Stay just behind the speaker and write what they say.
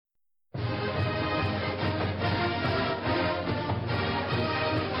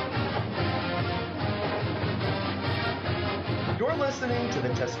listening to the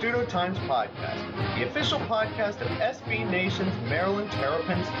Testudo Times Podcast, the official podcast of SB Nation's Maryland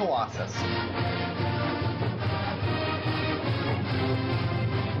Terrapins Colossus.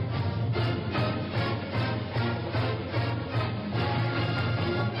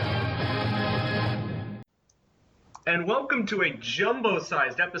 And welcome to a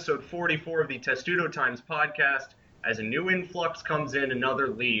jumbo-sized episode 44 of the Testudo Times Podcast. As a new influx comes in, another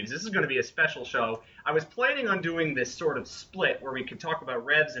leaves. This is going to be a special show. I was planning on doing this sort of split where we could talk about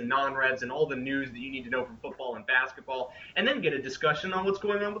revs and non-revs and all the news that you need to know from football and basketball, and then get a discussion on what's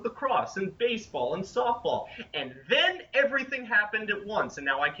going on with lacrosse and baseball and softball. And then everything happened at once, and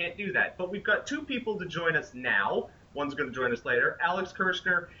now I can't do that. But we've got two people to join us now. One's going to join us later. Alex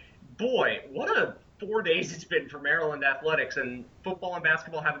Kirshner. Boy, what a 4 days it's been for Maryland athletics, and football and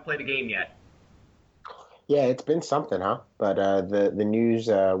basketball haven't played a game yet. Yeah, it's been something, huh? But the news,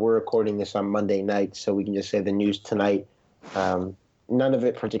 we're recording this on Monday night, so we can just say the news tonight, none of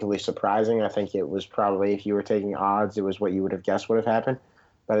it particularly surprising. I think it was probably, if you were taking odds, it was what you would have guessed would have happened.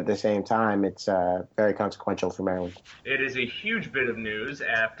 But at the same time, it's very consequential for Maryland. It is a huge bit of news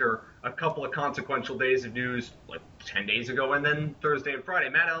after a couple of consequential days of news, like 10 days ago, and then Thursday and Friday.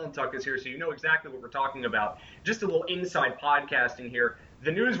 Matt Allentuck is here, so you know exactly what we're talking about. Just a little inside podcasting here.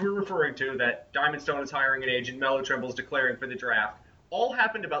 The news we're referring to, that Diamond Stone is hiring an agent, Melo Trimble's declaring for the draft, all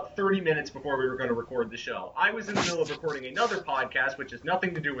happened about 30 minutes before we were going to record the show. I was in the middle of recording another podcast, which has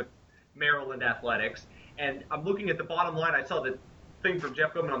nothing to do with Maryland athletics, and I'm looking at the bottom line. I saw the thing from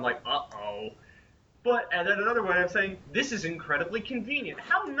Jeff Goodman. I'm like, uh-oh. And then another one, I'm saying, this is incredibly convenient.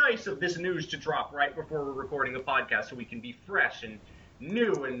 How nice of this news to drop right before we're recording a podcast so we can be fresh and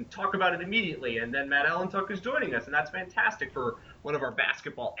new and talk about it immediately. And then Matt Allentuck is joining us, and that's fantastic for one of our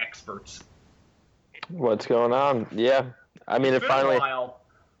basketball experts. What's going on? Yeah. I mean, It's it been finally... a while.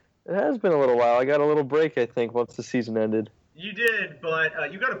 It has been a little while. I got a little break, I think, once the season ended. You did,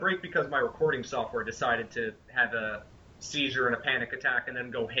 but you got a break because my recording software decided to have a seizure and a panic attack and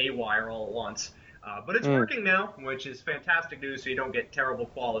then go haywire all at once. But it's working now, which is fantastic news, so you don't get terrible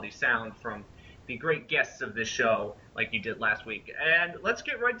quality sound from the great guests of this show like you did last week. And let's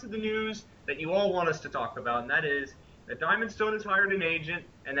get right to the news that you all want us to talk about, and that is that Diamond Stone has hired an agent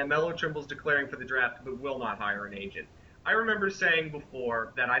and that Melo Trimble's declaring for the draft but will not hire an agent. I remember saying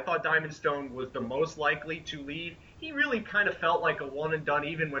before that I thought Diamond Stone was the most likely to leave. He really kind of felt like a one-and-done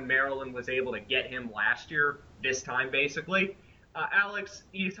even when Maryland was able to get him last year, this time basically. Alex,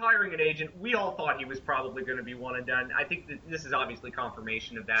 he's hiring an agent. We all thought he was probably going to be one and done. I think that this is obviously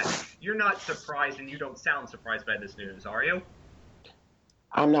confirmation of that. You're not surprised, and you don't sound surprised by this news, are you?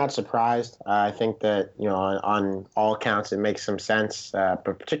 I'm not surprised. I think that, on all counts, it makes some sense,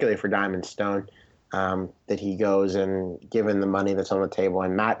 but particularly for Diamond Stone, that he goes and given the money that's on the table.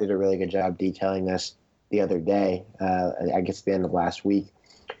 And Matt did a really good job detailing this the other day, I guess at the end of last week.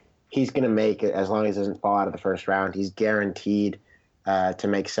 He's going to make it, as long as he doesn't fall out of the first round, he's guaranteed to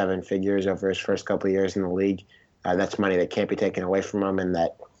make seven figures over his first couple of years in the league. That's money that can't be taken away from him, and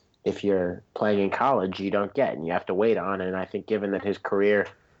that if you're playing in college, you don't get, and you have to wait on. And I think given that his career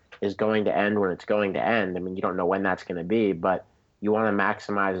is going to end when it's going to end, I mean, you don't know when that's going to be, but you want to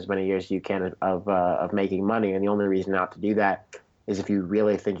maximize as many years as you can of making money, and the only reason not to do that is if you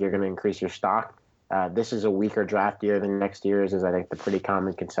really think you're going to increase your stock. This is a weaker draft year than next year's, is I think the pretty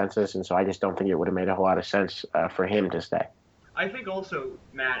common consensus, and so I just don't think it would have made a whole lot of sense for him to stay. I think also,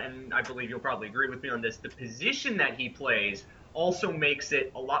 Matt, and I believe you'll probably agree with me on this, the position that he plays also makes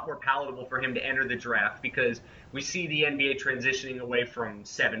it a lot more palatable for him to enter the draft, because we see the NBA transitioning away from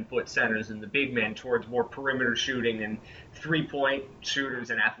 7-foot centers and the big men towards more perimeter shooting and three-point shooters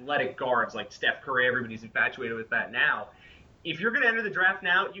and athletic guards like Steph Curry. Everybody's infatuated with that now. If you're going to enter the draft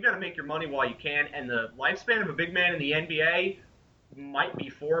now, you got to make your money while you can, and the lifespan of a big man in the NBA might be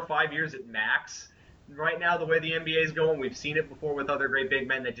 4 or 5 years at max. Right now, the way the NBA is going, we've seen it before with other great big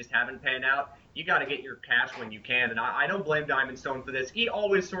men that just haven't panned out. You got to get your cash when you can, and I don't blame Diamond Stone for this. He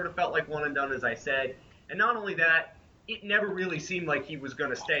always sort of felt like one and done, as I said, and not only that, it never really seemed like he was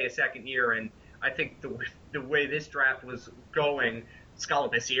going to stay a second year, and I think the way this draft was going, Scala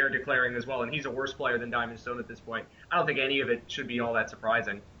Bessiere declaring as well, and he's a worse player than Diamond Stone at this point. I don't think any of it should be all that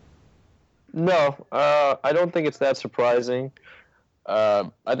surprising. No, I don't think it's that surprising.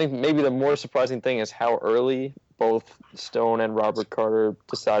 I think maybe the more surprising thing is how early both Stone and Robert Carter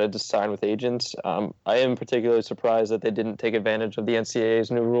decided to sign with agents. I am particularly surprised that they didn't take advantage of the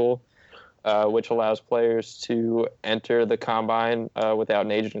NCAA's new rule, which allows players to enter the combine without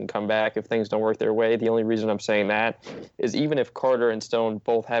an agent and come back if things don't work their way. The only reason I'm saying that is even if Carter and Stone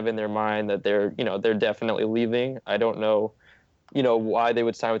both have in their mind that they're definitely leaving, I don't know, why they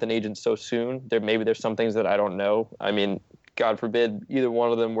would sign with an agent so soon. Maybe there's some things that I don't know. I mean, God forbid, either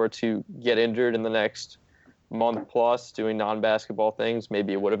one of them were to get injured in the next month plus doing non-basketball things,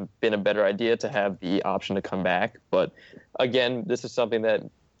 maybe it would have been a better idea to have the option to come back. But again, this is something that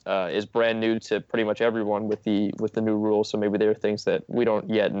is brand new to pretty much everyone with the new rules. So maybe there are things that we don't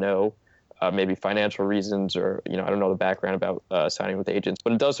yet know, maybe financial reasons, or I don't know the background about signing with agents.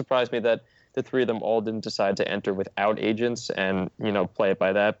 But it does surprise me that the three of them all didn't decide to enter without agents and play it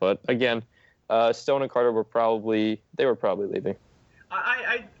by that. But again, Stone and Carter were probably leaving.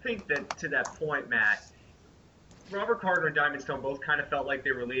 I think that to that point, Matt, Robert Carter and Diamond Stone both kind of felt like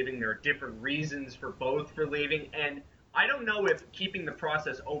they were leaving. There are different reasons for both for leaving, and I don't know if keeping the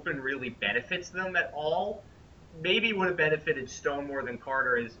process open really benefits them at all. Maybe it would have benefited Stone more than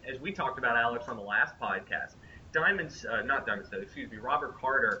Carter, as we talked about, Alex, on the last podcast. Robert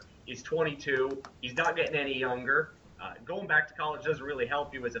Carter is 22. He's not getting any younger. Going back to college doesn't really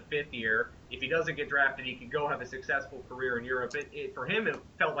help you as a fifth year. If he doesn't get drafted, he could go have a successful career in Europe. For him, it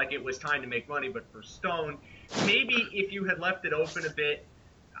felt like it was time to make money, but for Stone, maybe if you had left it open a bit,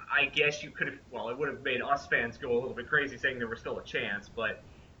 I guess you could have, it would have made us fans go a little bit crazy saying there was still a chance, but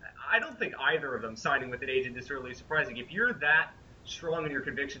I don't think either of them signing with an agent this early is surprising. If you're that strong in your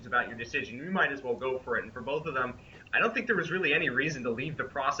convictions about your decision, you might as well go for it. And for both of them, I don't think there was really any reason to leave the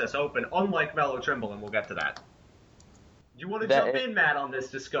process open, unlike Melo Trimble, and we'll get to that. Do you want to jump in, Matt, on this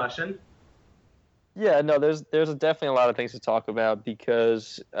discussion? Yeah, no, there's definitely a lot of things to talk about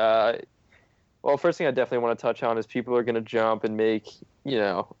because, first thing I definitely want to touch on is people are going to jump and make,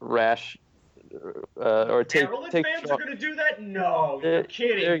 rash or take. Maryland fans are going to do that? No, you're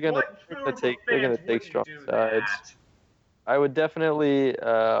kidding. They're going to take strong sides. I would definitely.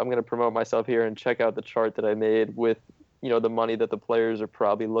 I'm going to promote myself here and check out the chart that I made with, the money that the players are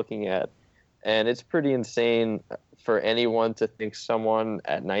probably looking at, and it's pretty insane for anyone to think someone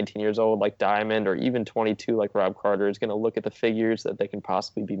at 19 years old like Diamond or even 22 like Rob Carter is going to look at the figures that they can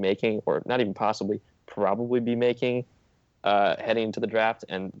possibly be making, or not even possibly, probably be making heading into the draft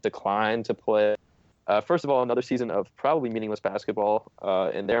and decline to play. First of all, another season of probably meaningless basketball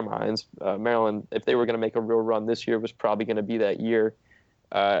in their minds. Maryland, if they were going to make a real run this year, was probably going to be that year.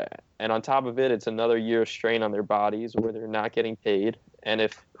 And on top of it, it's another year of strain on their bodies where they're not getting paid. And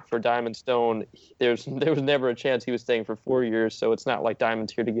if for Diamond Stone, there was never a chance he was staying for 4 years, so it's not like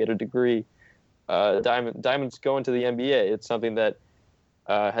Diamond's here to get a degree. Diamond's going to the NBA. It's something that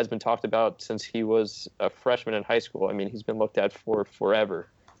has been talked about since he was a freshman in high school. I mean, he's been looked at for forever.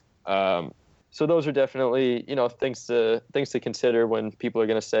 So those are definitely things to consider when people are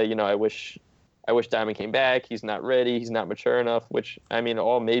going to say, I wish Diamond came back. He's not ready. He's not mature enough. Which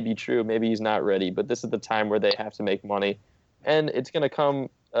all may be true. Maybe he's not ready. But this is the time where they have to make money. And it's going to come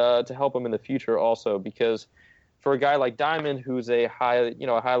to help him in the future also, because for a guy like Diamond, who's a high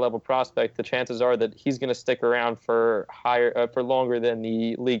level prospect, the chances are that he's going to stick around for longer than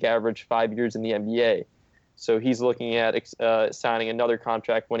the league average 5 years in the NBA. So he's looking at signing another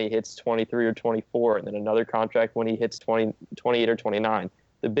contract when he hits 23 or 24, and then another contract when he hits 28 or 29.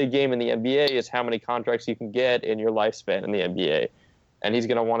 The big game in the NBA is how many contracts you can get in your lifespan in the NBA. And he's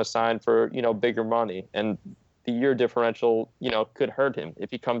going to want to sign for, bigger money. And the year differential, could hurt him.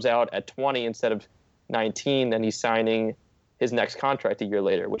 If he comes out at 20 instead of 19, then he's signing his next contract a year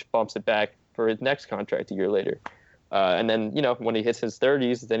later, which bumps it back for his next contract a year later. And then, when he hits his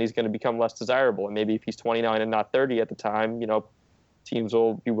 30s, then he's going to become less desirable. And maybe if he's 29 and not 30 at the time, teams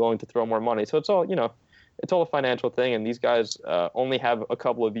will be willing to throw more money. So it's all, it's all a financial thing. And these guys only have a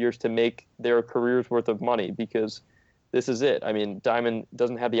couple of years to make their career's worth of money, because this is it. I mean, Diamond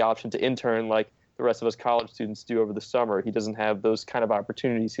doesn't have the option to intern like the rest of us college students do over the summer. He doesn't have those kind of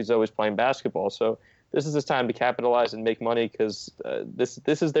opportunities. He's always playing basketball. So this is his time to capitalize and make money, because this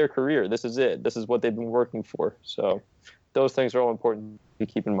is their career. This is it. This is what they've been working for. So those things are all important to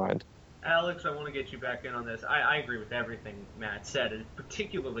keep in mind. Alex, I want to get you back in on this. I agree with everything Matt said, and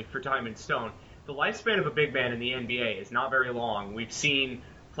particularly for Diamond Stone. The lifespan of a big man in the NBA is not very long. We've seen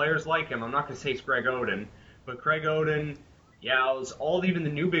players like him. I'm not going to say it's Greg Oden, but Craig Oden, even the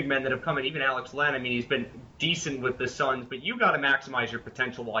new big men that have come in, even Alex Len, he's been decent with the Suns, but you got to maximize your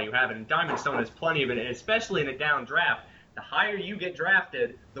potential while you have it, and Diamond Stone has plenty of it, and especially in a down draft, the higher you get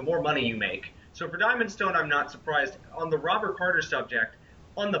drafted, the more money you make. So for Diamond Stone, I'm not surprised. On the Robert Carter subject,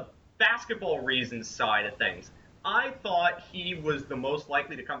 on the basketball reasons side of things, I thought he was the most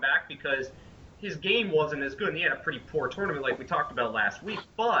likely to come back because his game wasn't as good, and he had a pretty poor tournament like we talked about last week,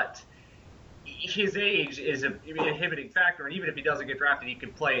 but his age is an inhibiting factor, and even if he doesn't get drafted, he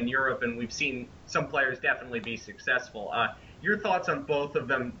could play in Europe, and we've seen some players definitely be successful. Your thoughts on both of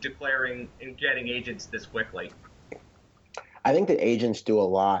them declaring and getting agents this quickly? I think that agents do a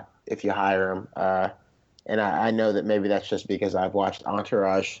lot if you hire them. and I know that maybe that's just because I've watched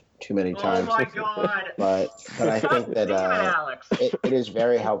Entourage too many Oh times, my God! but I Stop think that doing it, Alex. it is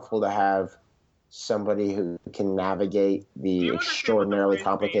very helpful to have somebody who can navigate Do the you understand what the extraordinarily phrase "based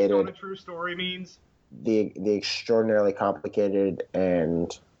on a complicated, true story" means? the extraordinarily complicated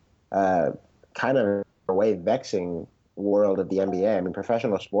and kind of in a way vexing world of the NBA. I mean,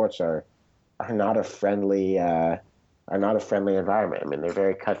 professional sports are not a friendly environment. I mean, they're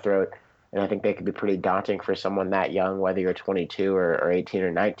very cutthroat, and I think they can be pretty daunting for someone that young, whether you're 22 or 18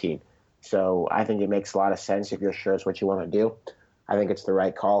 or 19. So I think it makes a lot of sense if you're sure it's what you want to do. I think it's the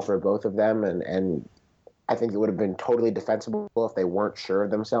right call for both of them, and I think it would have been totally defensible if they weren't sure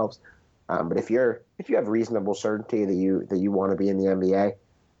of themselves. But if you have reasonable certainty that you want to be in the NBA,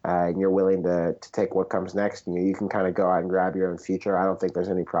 and you're willing to take what comes next, and you can kind of go out and grab your own future, I don't think there's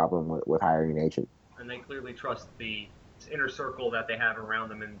any problem with hiring an agent. And they clearly trust the inner circle that they have around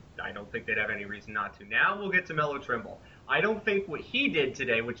them, and I don't think they'd have any reason not to. Now we'll get to Melo Trimble. I don't think what he did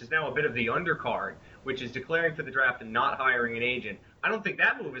today, which is now a bit of the undercard, which is declaring for the draft and not hiring an agent, I don't think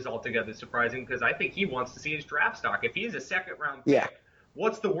that move is altogether surprising because I think he wants to see his draft stock. If he's a second round pick, Yeah.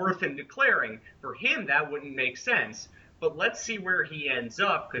 what's the worth in declaring? For him, that wouldn't make sense. But let's see where he ends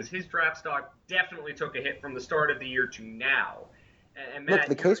up because his draft stock definitely took a hit from the start of the year to now. And Matt,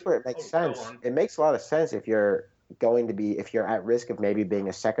 Look, the case where it makes sense, it makes a lot of sense if you're if you're at risk of maybe being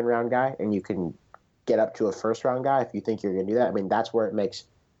a second round guy and you can get up to a first round guy if you think you're going to do that. I mean, that's where it makes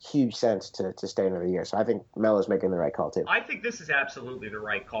huge sense to stay another year. So I think Melo's making the right call too. I think this is absolutely the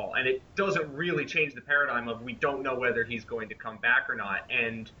right call, and it doesn't really change the paradigm of we don't know whether he's going to come back or not.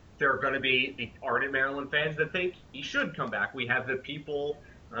 And there are going to be the ardent Maryland fans that think he should come back. We have the people,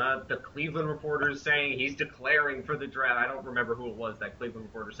 the Cleveland reporters saying he's declaring for the draft. I don't remember who it was that Cleveland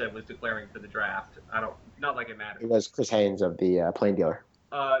reporter said was declaring for the draft. Not like it matters. It was Chris Haynes of the Plain Dealer.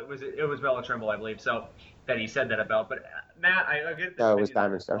 It was Melo Trimble, I believe. So that he said that about. But Matt, I get. No, it was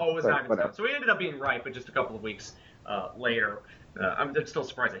Diamond Stone. Oh, it was Diamond Stone. So he ended up being right, but just a couple of weeks later. I'm still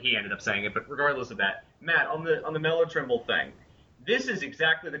surprised that he ended up saying it. But regardless of that, Matt, on the Melo Trimble thing, this is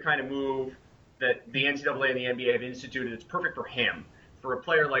exactly the kind of move that the NCAA and the NBA have instituted. It's perfect for him, for a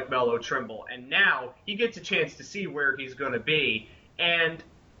player like Melo Trimble. And now he gets a chance to see where he's going to be. And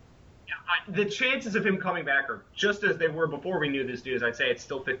the chances of him coming back are just as they were before we knew this news. I'd say it's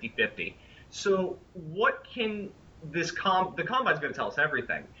still 50-50. So what can the Combine's going to tell us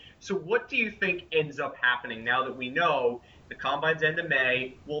everything. So what do you think ends up happening now that we know the Combine's end of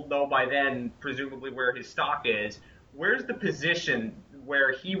May? We'll know by then, presumably, where his stock is. Where's the position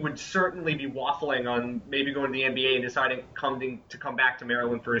where he would certainly be waffling on maybe going to the NBA and deciding to come back to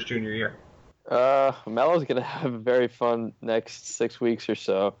Maryland for his junior year? Melo's going to have a very fun next 6 weeks or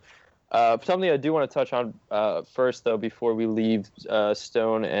so. Something I do want to touch on first, though, before we leave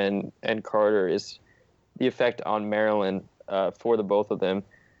Stone and Carter, is the effect on Maryland for the both of them.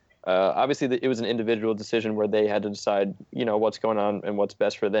 Obviously, it was an individual decision where they had to decide, what's going on and what's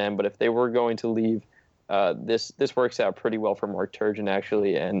best for them. But if they were going to leave, this works out pretty well for Mark Turgeon,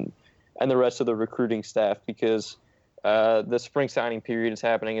 actually, and the rest of the recruiting staff, because the spring signing period is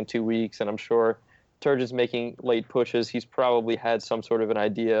happening in 2 weeks, and I'm sure Turgeon's making late pushes. He's probably had some sort of an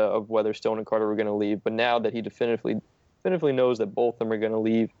idea of whether Stone and Carter were going to leave, but now that he definitively knows that both of them are going to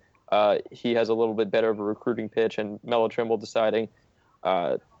leave, he has a little bit better of a recruiting pitch. And Melo Trimble deciding,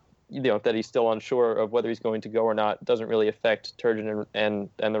 that he's still unsure of whether he's going to go or not doesn't really affect Turgeon and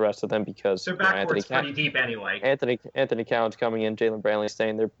the rest of them, because their backcourt's pretty deep anyway. Anthony Cowan's coming in, Jalen Brantley's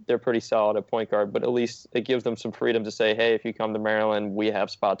staying. They're pretty solid at point guard, but at least it gives them some freedom to say, hey, if you come to Maryland, we have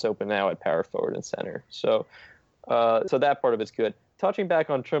spots open now at power forward and center. So that part of it's good. Touching back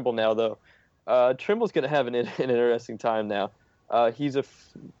on Trimble now, though, Trimble's going to have an interesting time now. He's as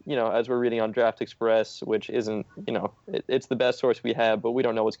we're reading on Draft Express, which isn't, it's the best source we have, but we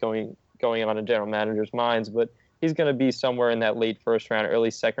don't know what's going on in general managers' minds. But he's going to be somewhere in that late first round,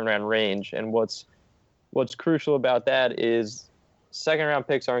 early second round range. And what's crucial about that is second round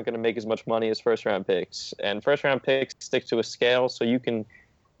picks aren't going to make as much money as first round picks, and first round picks stick to a scale, so you can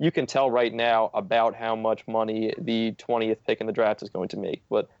tell right now about how much money the 20th pick in the draft is going to make.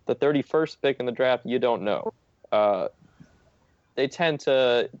 But the 31st pick in the draft, you don't know. They tend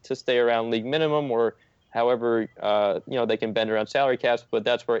to stay around league minimum, or however they can bend around salary caps, but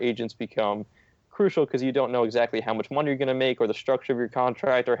that's where agents become crucial, because you don't know exactly how much money you're going to make or the structure of your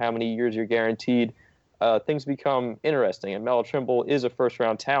contract or how many years you're guaranteed. Things become interesting, and Melo Trimble is a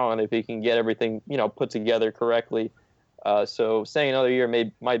first-round talent if he can get everything put together correctly. So staying another year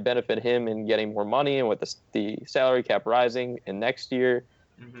might benefit him in getting more money, and with the salary cap rising in next year.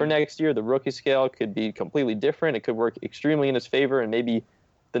 For next year, the rookie scale could be completely different. It could work extremely in his favor, and maybe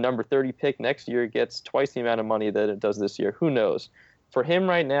the number 30 pick next year gets twice the amount of money that it does this year. Who knows? For him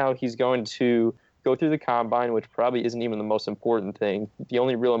right now, he's going to go through the combine, which probably isn't even the most important thing. The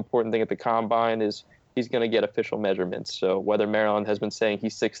only real important thing at the combine is he's going to get official measurements. So whether Maryland has been saying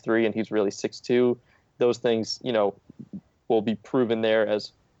he's 6'3" and he's really 6'2", those things, will be proven there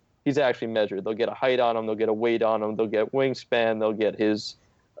as he's actually measured. They'll get a height on him, they'll get a weight on him, they'll get wingspan, they'll get his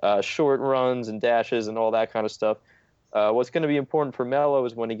short runs and dashes and all that kind of stuff. What's going to be important for Melo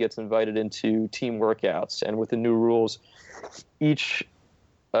is when he gets invited into team workouts. And with the new rules, each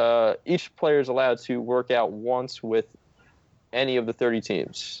player is allowed to work out once with any of the 30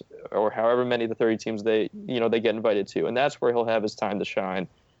 teams, or however many of the 30 teams they get invited to, and that's where he'll have his time to shine.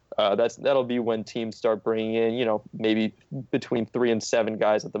 That'll be when teams start bringing in, maybe between 3 and 7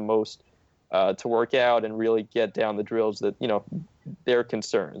 guys at the most to work out and really get down the drills that their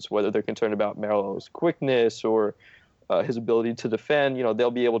concerns, whether they're concerned about Melo's quickness or his ability to defend.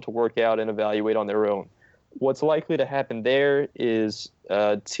 They'll be able to work out and evaluate on their own. What's likely to happen there is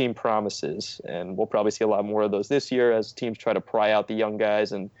team promises, and we'll probably see a lot more of those this year as teams try to pry out the young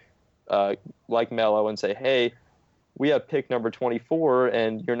guys and like Melo and say, hey, we have pick number 24,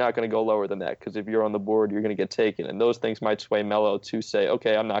 and you're not going to go lower than that because if you're on the board, you're going to get taken. And those things might sway Melo to say,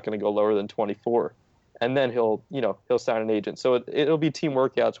 okay, I'm not going to go lower than 24. And then he'll sign an agent. So it'll be team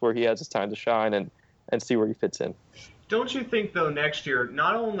workouts where he has his time to shine and see where he fits in. Don't you think, though, next year,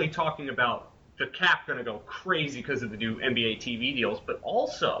 not only talking about the cap going to go crazy because of the new NBA TV deals, but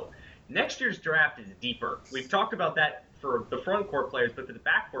also next year's draft is deeper. We've talked about that for the front court players, but for the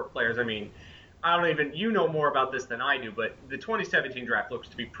back court players, you know more about this than I do, but the 2017 draft looks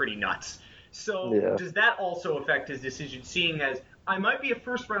to be pretty nuts. So Does that also affect his decision, seeing as I might be a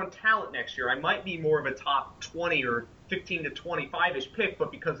first-round talent next year, I might be more of a top 20 or 15 to 25-ish pick,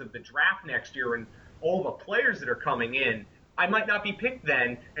 but because of the draft next year and all the players that are coming in, I might not be picked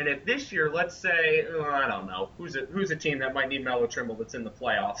then. And if this year, let's say, I don't know, who's a team that might need Melo Trimble that's in the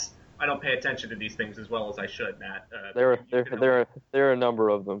playoffs? I don't pay attention to these things as well as I should, Matt. There are a number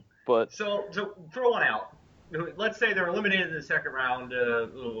of them, but so throw one out. Let's say they're eliminated in the second round.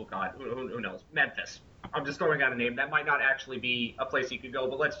 Who knows? Memphis. I'm just throwing out a name that might not actually be a place he could go,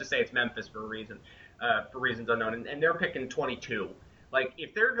 but let's just say it's Memphis for a reason, for reasons unknown, and they're picking 22. Like,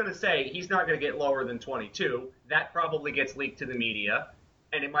 if they're going to say he's not going to get lower than 22, that probably gets leaked to the media,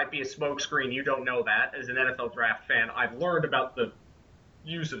 and it might be a smokescreen. You don't know that. As an NFL draft fan, I've learned about the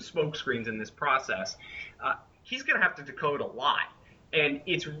use of smokescreens in this process. He's going to have to decode a lot, and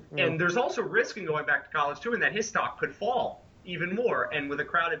and there's also risk in going back to college, too, in that his stock could fall even more, and with a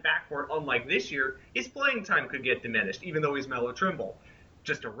crowded backcourt, unlike this year, his playing time could get diminished, even though he's Melo Trimble.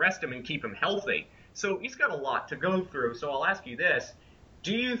 Just arrest him and keep him healthy. So he's got a lot to go through. So I'll ask you this.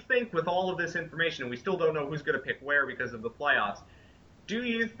 Do you think with all of this information, and we still don't know who's going to pick where because of the playoffs, do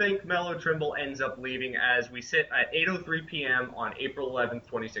you think Melo Trimble ends up leaving as we sit at 8:03 p.m. on April 11th,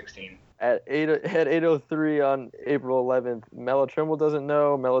 2016? At 8:03 on April 11th, Melo Trimble doesn't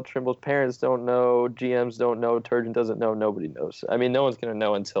know. Melo Trimble's parents don't know. GMs don't know. Turgeon doesn't know. Nobody knows. I mean, no one's going to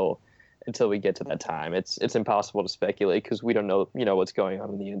know until we get to that time. It's impossible to speculate because we don't know what's going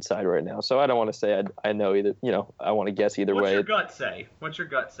on the inside right now. So I don't want to say I know either. I want to guess either way. What's your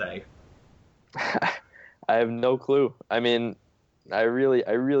gut say? I have no clue. I mean, I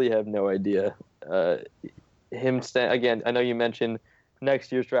really have no idea. Again, I know you mentioned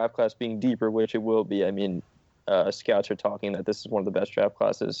next year's draft class being deeper, which it will be. I mean, scouts are talking that this is one of the best draft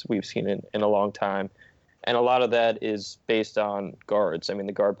classes we've seen in a long time. And a lot of that is based on guards. I mean,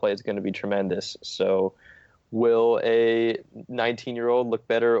 the guard play is going to be tremendous. So will a 19-year-old look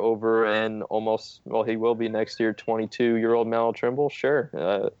better over he will be next year, 22-year-old Melo Trimble?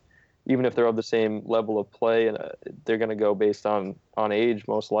 Sure. Even if they're of the same level of play, and they're going to go based on age,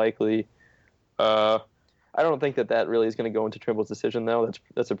 most likely. I don't think that really is going to go into Trimble's decision, though.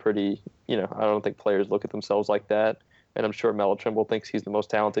 That's a pretty, I don't think players look at themselves like that. And I'm sure Melo Trimble thinks he's the most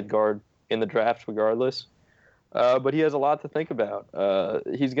talented guard in the draft regardless. But he has a lot to think about.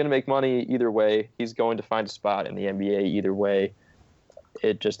 He's going to make money either way. He's going to find a spot in the NBA either way.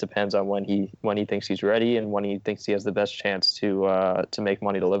 It just depends on when he thinks he's ready and when he thinks he has the best chance to make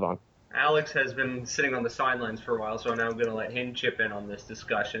money to live on. Alex has been sitting on the sidelines for a while, so now I'm going to let him chip in on this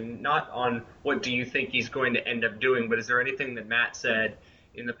discussion. Not on what do you think he's going to end up doing, but is there anything that Matt said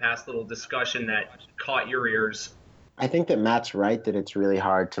in the past little discussion that caught your ears? I think that Matt's right that it's really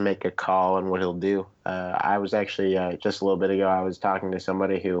hard to make a call on what he'll do. I was actually just a little bit ago, I was talking to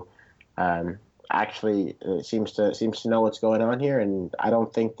somebody who actually seems to know what's going on here, and I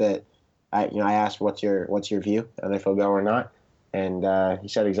don't think that I asked what's your view on if he'll go or not, and he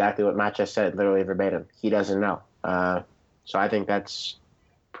said exactly what Matt just said, literally verbatim. He doesn't know. So I think that's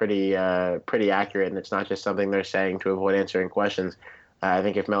pretty accurate, and it's not just something they're saying to avoid answering questions. I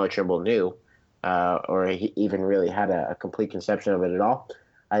think if Melo Trimble knew, or he even really had a complete conception of it at all,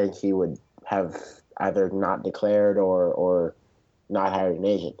 I think he would have either not declared or not hired an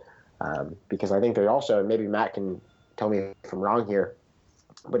agent. Because I think there's also, and maybe Matt can tell me if I'm wrong here,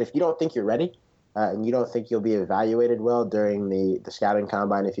 but if you don't think you're ready, and you don't think you'll be evaluated well during the scouting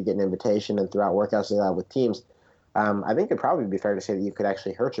combine if you get an invitation and throughout workouts they have with teams, I think it'd probably be fair to say that you could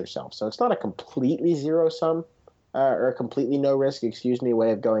actually hurt yourself. So it's not a completely zero-sum or a completely no-risk,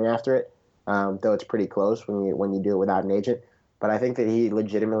 way of going after it, though it's pretty close when you do it without an agent. But I think that he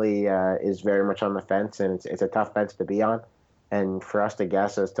legitimately is very much on the fence, and it's a tough fence to be on. And for us to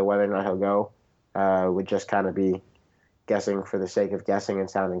guess as to whether or not he'll go would just kind of be guessing for the sake of guessing and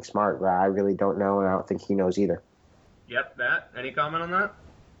sounding smart. But I really don't know, and I don't think he knows either. Yep, Matt, any comment on that?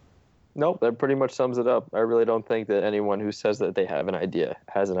 Nope, that pretty much sums it up. I really don't think that anyone who says that they have an idea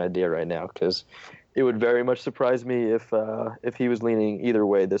has an idea right now, because it would very much surprise me if he was leaning either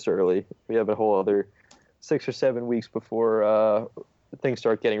way this early. We have a whole other 6 or 7 weeks before things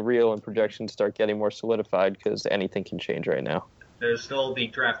start getting real and projections start getting more solidified, because anything can change right now. There's still the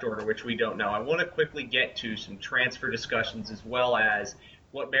draft order, which we don't know. I want to quickly get to some transfer discussions as well as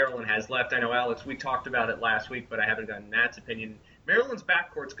what Maryland has left. I know, Alex, we talked about it last week, but I haven't gotten Matt's opinion. Maryland's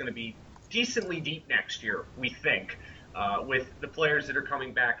backcourt's going to be decently deep next year, we think, with the players that are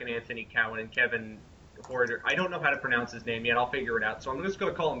coming back in Anthony Cowan and Kevin Huerter. I don't know how to pronounce his name yet. I'll figure it out. So I'm just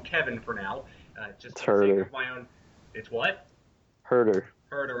going to call him Kevin for now. Just for the sake of my own. It's what? Huerter.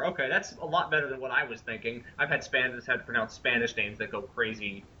 Okay, that's a lot better than what I was thinking. I've had to pronounce Spanish names that go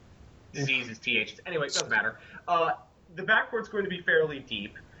crazy. Diseases, THs. Anyway, it doesn't matter. The backcourt's going to be fairly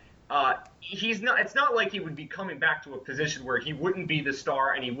deep. It's not like he would be coming back to a position where he wouldn't be the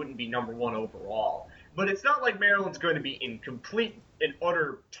star and he wouldn't be number one overall. But it's not like Maryland's going to be in complete and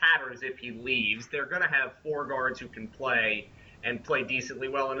utter tatters if he leaves. They're going to have 4 guards who can play and play decently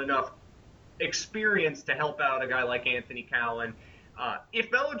well and enough experience to help out a guy like Anthony Cowan.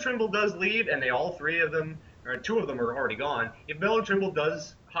 If Melo Trimble does leave, and all 3 of them, or 2 of them are already gone, if Melo Trimble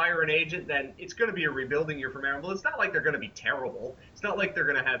does hire an agent, then it's going to be a rebuilding year for Maryland. It's not like they're going to be terrible. It's not like they're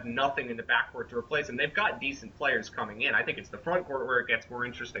going to have nothing in the backcourt to replace them. They've got decent players coming in. I think it's the front court where it gets more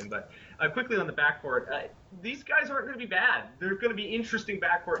interesting. But quickly on the backcourt, these guys aren't going to be bad. There's going to be interesting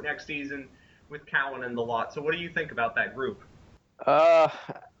backcourt next season with Cowan and the lot. So what do you think about that group?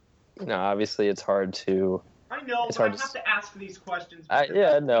 Obviously it's hard to. I know, but I have to ask these questions. I'm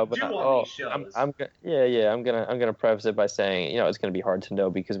gonna preface it by saying, it's gonna be hard to know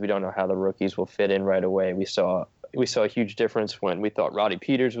because we don't know how the rookies will fit in right away. We saw a huge difference when we thought Roddy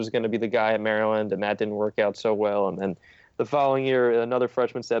Peters was going to be the guy at Maryland, and that didn't work out so well. And then the following year, another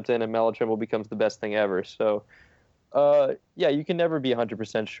freshman stepped in, and Melo Trimble becomes the best thing ever. So, you can never be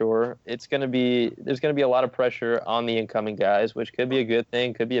 100% sure. There's going to be a lot of pressure on the incoming guys, which could be a good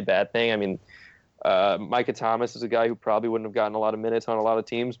thing, could be a bad thing. I mean, Micah Thomas is a guy who probably wouldn't have gotten a lot of minutes on a lot of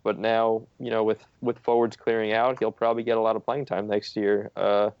teams, but now, with forwards clearing out, he'll probably get a lot of playing time next year.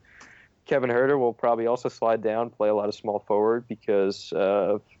 Kevin Huerter will probably also slide down, play a lot of small forward because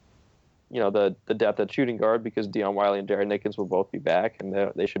of, the depth at shooting guard, because Dion Wiley and Darren Nickens will both be back,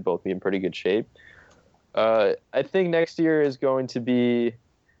 and they should both be in pretty good shape. I think next year is going to be.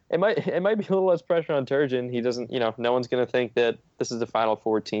 It might be a little less pressure on Turgeon. He doesn't, no one's going to think that this is the Final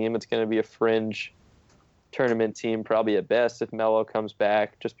Four team. It's going to be a fringe tournament team, probably at best, if Melo comes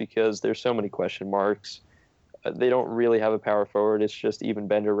back, just because there's so many question marks. They don't really have a power forward. It's just Even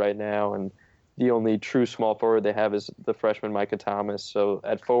Bender right now, and the only true small forward they have is the freshman Micah Thomas. So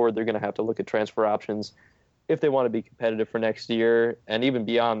at forward, they're going to have to look at transfer options if they want to be competitive for next year, and even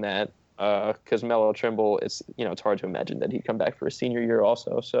beyond that. Because Melo Trimble, it's hard to imagine that he'd come back for a senior year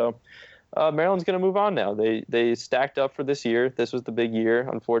also. So Maryland's going to move on now. They stacked up for this year. This was the big year.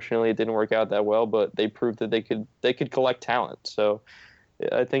 Unfortunately, it didn't work out that well, but they proved that they could collect talent. So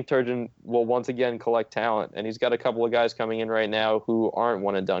I think Turgeon will once again collect talent, and he's got a couple of guys coming in right now who aren't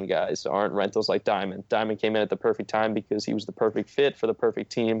one-and-done guys, aren't rentals like Diamond. Diamond came in at the perfect time because he was the perfect fit for the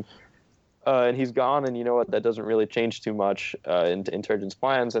perfect team. And he's gone, and you know what? That doesn't really change too much in Turgeon's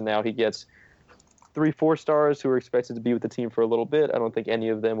plans. And now he gets 3 4-stars who are expected to be with the team for a little bit. I don't think any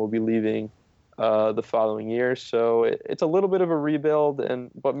of them will be leaving the following year. So it's a little bit of a rebuild,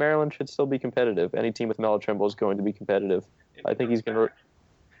 but Maryland should still be competitive. Any team with Melo Trimble is going to be competitive. I think he's going to.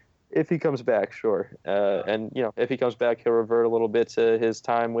 If he comes back, sure. And if he comes back, he'll revert a little bit to his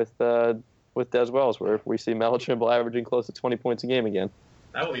time with Des Wells, where we see Melo Trimble averaging close to 20 points a game again.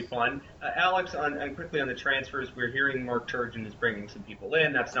 That will be fun. Alex, and quickly on the transfers, we're hearing Mark Turgeon is bringing some people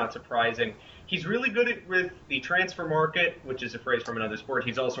in. That's not surprising. He's really good with the transfer market, which is a phrase from another sport.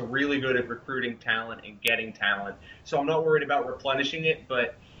 He's also really good at recruiting talent and getting talent. So I'm not worried about replenishing it,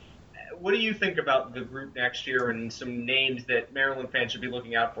 but what do you think about the group next year and some names that Maryland fans should be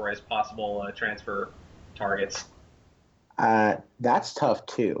looking out for as possible transfer targets? That's tough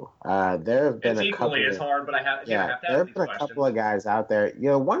too. There have been It's equally as hard, but I have to there ask have these been a questions. couple of guys out there.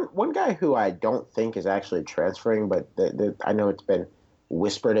 One guy who I don't think is actually transferring, but I know it's been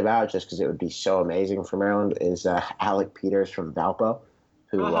whispered about just because it would be so amazing for Maryland is Alec Peters from Valpo.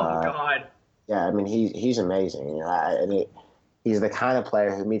 Who, God. Yeah, I mean he's amazing. He's the kind of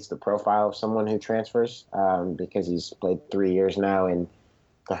player who meets the profile of someone who transfers because he's played 3 years now in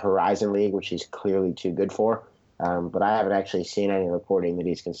the Horizon League, which he's clearly too good for. But I haven't actually seen any reporting that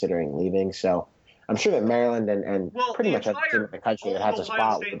he's considering leaving. So I'm sure that Maryland and pretty much every team in the country that has a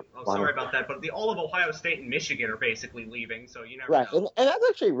spot. Sorry about that, but all of Ohio State and Michigan are basically leaving, so you never know. And that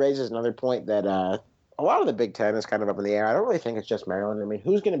actually raises another point that a lot of the Big Ten is kind of up in the air. I don't really think it's just Maryland. I mean,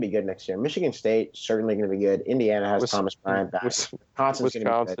 who's going to be good next year? Michigan State certainly going to be good. Indiana has Thomas Bryant back. Wisconsin's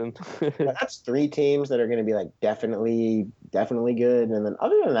going to be good. That's 3 teams that are going to be like definitely good. And then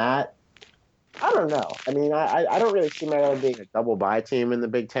other than that, I don't know. I mean, I don't really see Maryland being a double bye team in the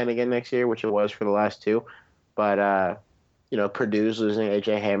Big Ten again next year, which it was for the last 2. But, Purdue's losing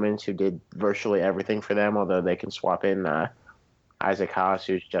A.J. Hammonds, who did virtually everything for them, although they can swap in Isaac Haas,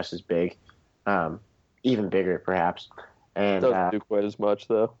 who's just as big, even bigger perhaps. And doesn't do quite as much,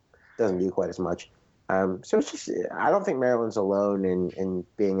 though. Doesn't do quite as much. So it's just, I don't think Maryland's alone in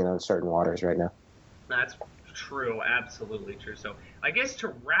being in uncertain waters right now. That's true, absolutely true. So I guess to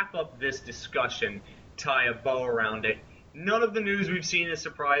wrap up this discussion, tie a bow around it, none of the news we've seen is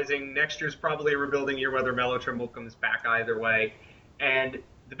surprising. Next year's probably a rebuilding year, whether Melo Trimble comes back either way. And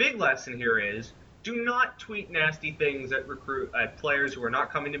the big lesson here is do not tweet nasty things at players who are not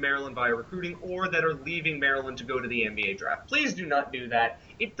coming to Maryland via recruiting or that are leaving Maryland to go to the NBA draft. Please do not do that.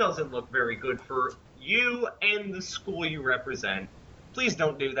 It doesn't look very good for you and the school you represent. Please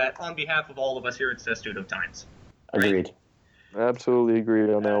don't do that on behalf of all of us here at Testudo of Times. Agreed. Absolutely agreed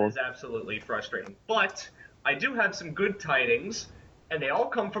on that one. That is absolutely frustrating. But I do have some good tidings, and they all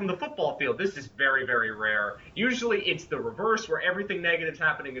come from the football field. This is very, very rare. Usually it's the reverse, where everything negative is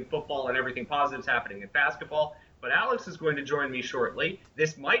happening in football and everything positive is happening in basketball. But Alex is going to join me shortly.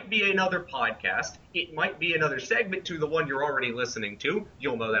 This might be another podcast. It might be another segment to the one you're already listening to.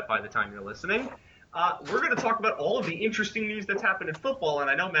 You'll know that by the time you're listening. We're going to talk about all of the interesting news that's happened in football, and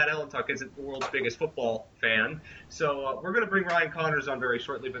I know Matt Ellentuck isn't the world's biggest football fan, so we're going to bring Ryan Connors on very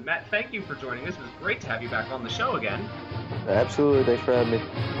shortly. But Matt, thank you for joining us. It was great to have you back on the show again. Absolutely. Thanks for having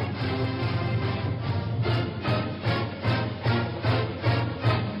me.